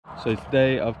So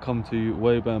today I've come to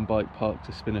WOBURN Bike Park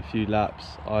to spin a few laps.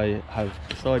 I have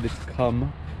decided to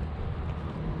come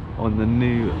on the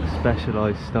new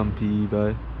Specialized Stumpy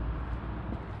Evo,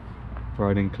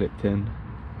 riding clipped in,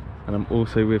 and I'm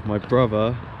also with my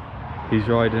brother. He's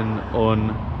riding on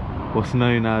what's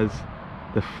known as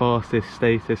the fastest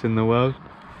status in the world.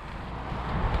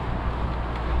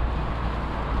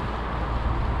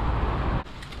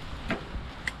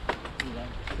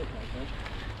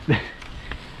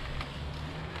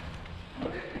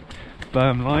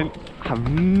 Berm line,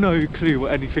 have no clue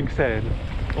what anything's saying.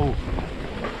 Oh,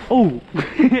 oh!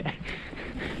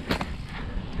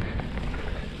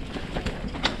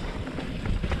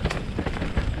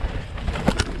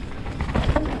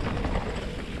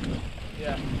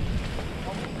 Yeah.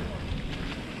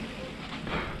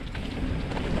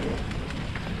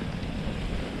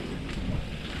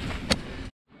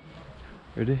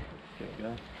 Ready? There we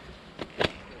go.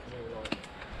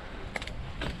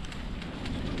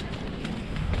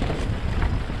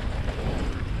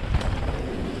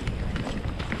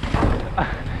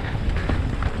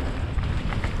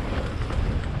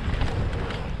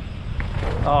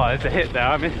 Oh, there's a hit there,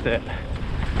 I missed it.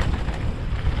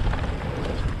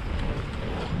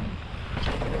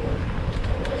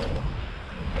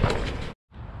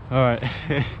 Alright,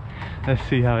 let's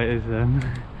see how it is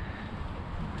then.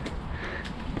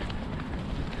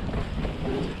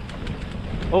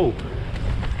 Oh!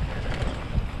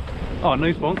 Oh,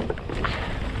 nose bonk.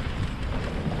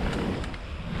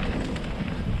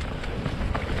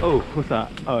 Oh, what's that?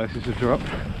 Oh, it's just a drop.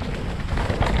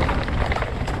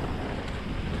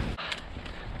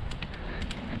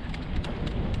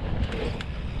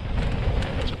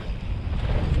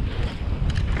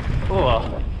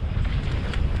 Oh.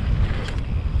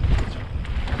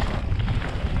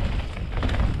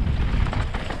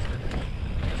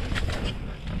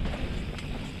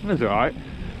 That's alright.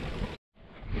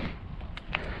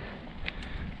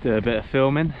 Do a bit of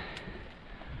filming.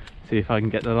 See if I can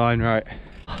get the line right.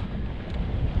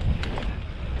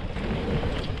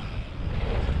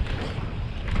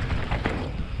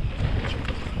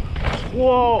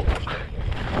 Whoa!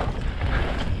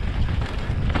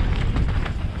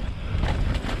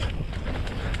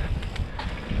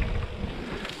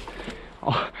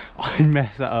 Oh, I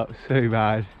messed that up so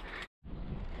bad.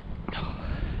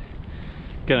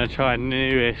 Gonna try a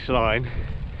newish line.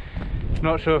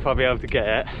 Not sure if I'll be able to get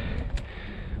it.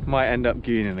 Might end up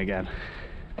gooning again.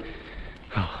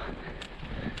 Oh.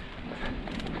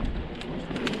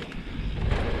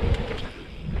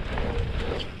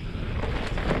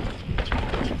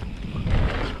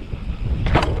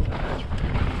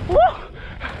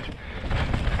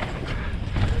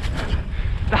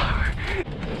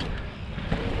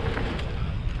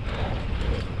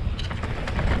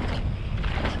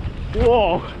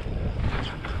 Whoa!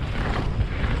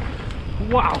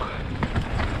 Wow!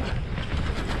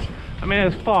 I mean, it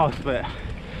was fast, but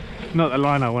not the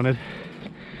line I wanted.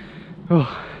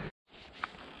 Oh.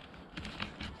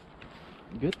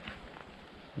 Good?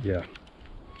 Yeah.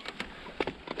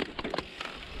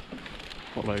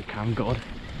 Follow Cam God.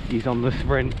 He's on the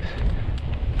sprint.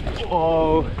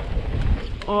 Whoa!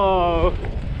 Whoa!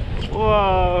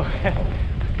 Whoa!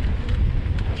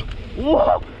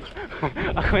 Whoa!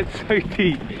 I went so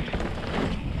deep.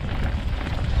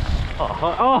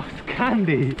 Oh, it's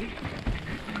candy.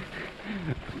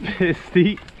 Bit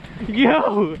steep.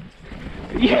 Yo!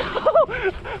 Yo!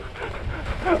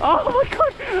 Oh my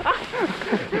god!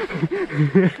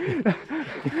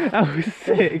 That was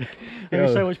sick. It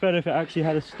was so much better if it actually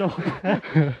had a stop.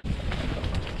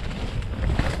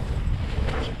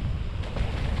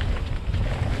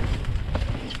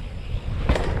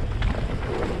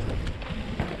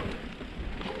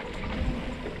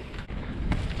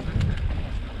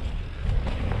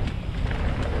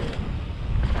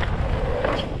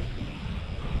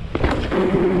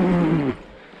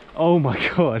 Oh my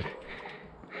god.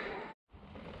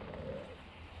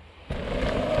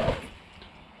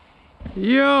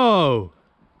 Yo!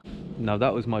 Now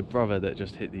that was my brother that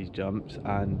just hit these jumps,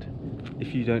 and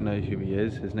if you don't know who he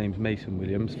is, his name's Mason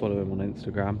Williams. Follow him on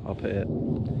Instagram. I'll put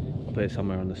it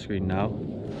somewhere on the screen now.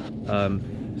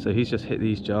 So he's just hit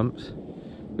these jumps,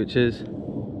 which is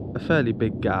a fairly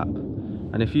big gap,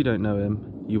 and if you don't know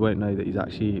him, you won't know that he's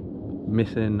actually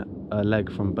missing a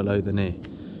leg from below the knee.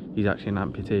 He's actually an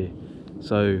amputee,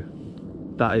 so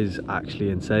that is actually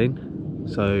insane.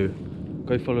 So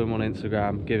go follow him on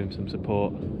Instagram, give him some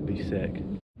support, be sick.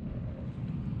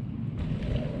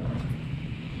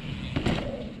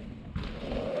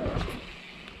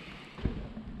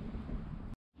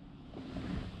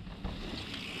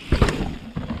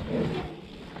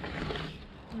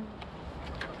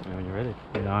 ready?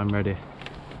 Yeah, I'm ready.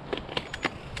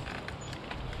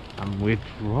 And we're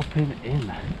dropping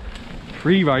in.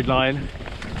 Free ride line.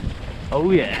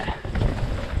 Oh yeah.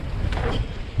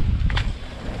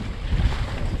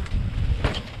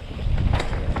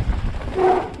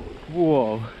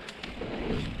 Whoa.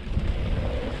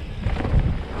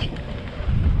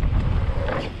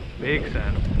 Big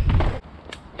sense.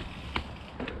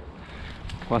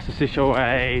 What's the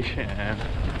situation?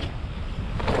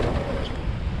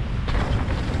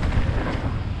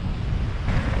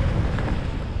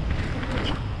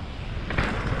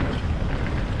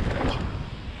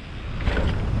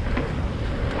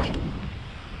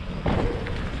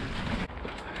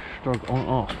 Stroke on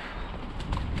off.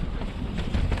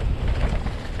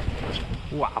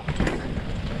 Wow.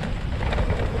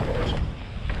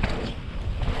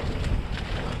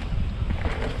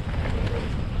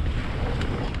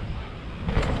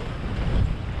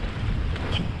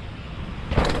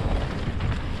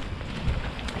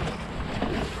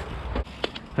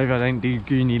 Hope I don't do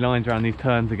greeny lines around these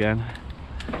turns again.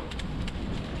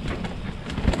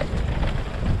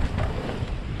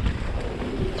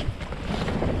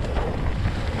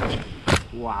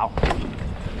 Wow.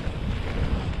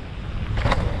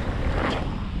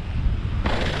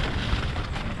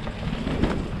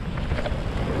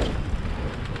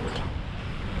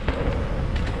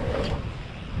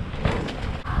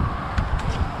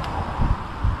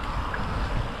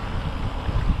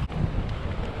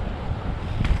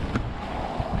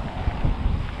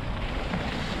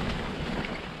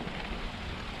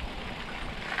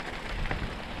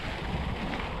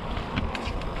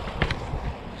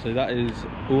 So that is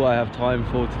all I have time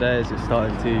for today, as it's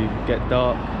starting to get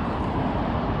dark.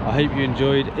 I hope you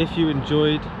enjoyed. If you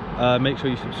enjoyed, make sure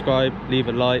you subscribe, leave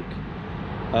a like,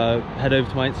 head over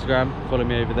to my Instagram, follow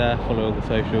me over there, follow all the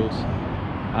socials.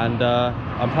 And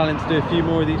I'm planning to do a few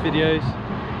more of these videos,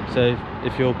 so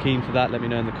if you're keen for that, let me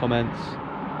know in the comments.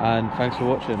 And thanks for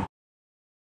watching.